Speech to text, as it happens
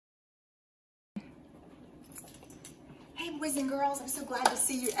boys and girls, I'm so glad to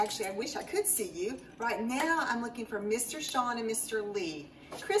see you. Actually, I wish I could see you. Right now, I'm looking for Mr. Sean and Mr. Lee.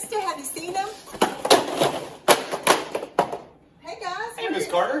 Krista, have you seen them? Hey guys. Hey, Miss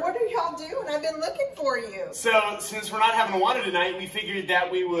Carter. What are y'all doing? I've been looking for you. So, since we're not having Awana tonight, we figured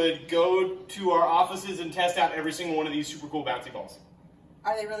that we would go to our offices and test out every single one of these super cool bouncy balls.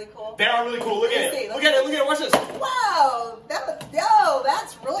 Are they really cool? They are really cool. Look at it. Look at it. Watch this. Wow.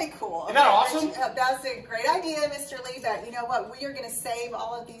 That's really cool. Isn't that awesome? That's a great idea, Mr. Lee. But you know what? We are going to save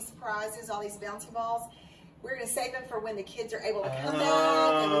all of these prizes, all these bouncy balls. We're going to save them for when the kids are able to come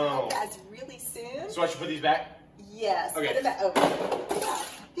back. And we hope that's really soon. So I should put these back? Yes. Okay. Put them back. Oh,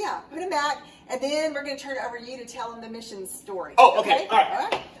 yeah. Put them back. And then we're going to turn it over to you to tell them the mission story. Oh, okay. All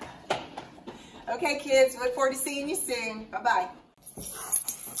right. Okay, kids. Look forward to seeing you soon. Bye-bye.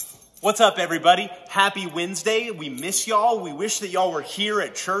 What's up, everybody? Happy Wednesday. We miss y'all. We wish that y'all were here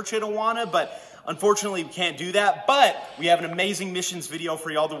at church at Awana, but unfortunately we can't do that. But we have an amazing missions video for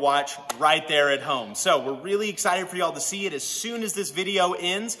y'all to watch right there at home. So we're really excited for y'all to see it as soon as this video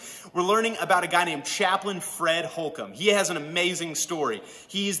ends. We're learning about a guy named Chaplain Fred Holcomb. He has an amazing story.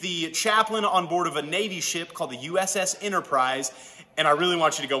 He's the chaplain on board of a Navy ship called the USS Enterprise. And I really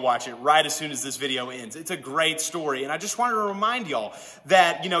want you to go watch it right as soon as this video ends. It's a great story. And I just wanted to remind y'all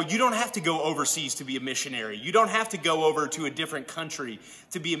that, you don't have to go overseas to be a missionary. You don't have to go over to a different country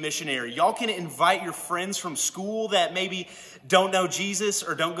to be a missionary. Y'all can invite your friends from school that maybe don't know Jesus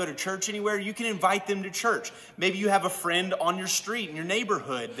or don't go to church anywhere. You can invite them to church. Maybe you have a friend on your street in your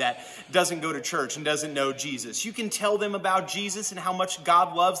neighborhood that doesn't go to church and doesn't know Jesus. You can tell them about Jesus and how much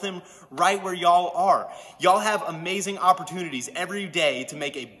God loves them right where y'all are. Y'all have amazing opportunities every day to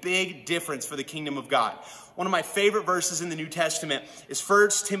make a big difference for the kingdom of God. One of my favorite verses in the New Testament is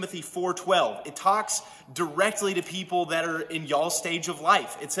 1 Timothy 4:12. It talks directly to people that are in y'all's stage of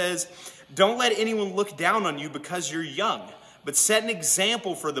life. It says, "Don't let anyone look down on you because you're young, but set an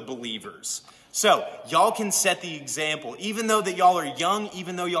example for the believers." So, y'all can set the example. Even though that y'all are young,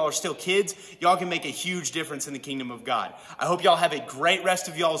 even though y'all are still kids, y'all can make a huge difference in the kingdom of God. I hope y'all have a great rest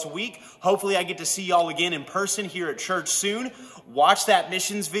of y'all's week. Hopefully I get to see y'all again in person here at church soon. Watch that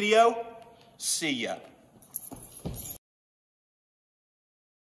missions video. See ya.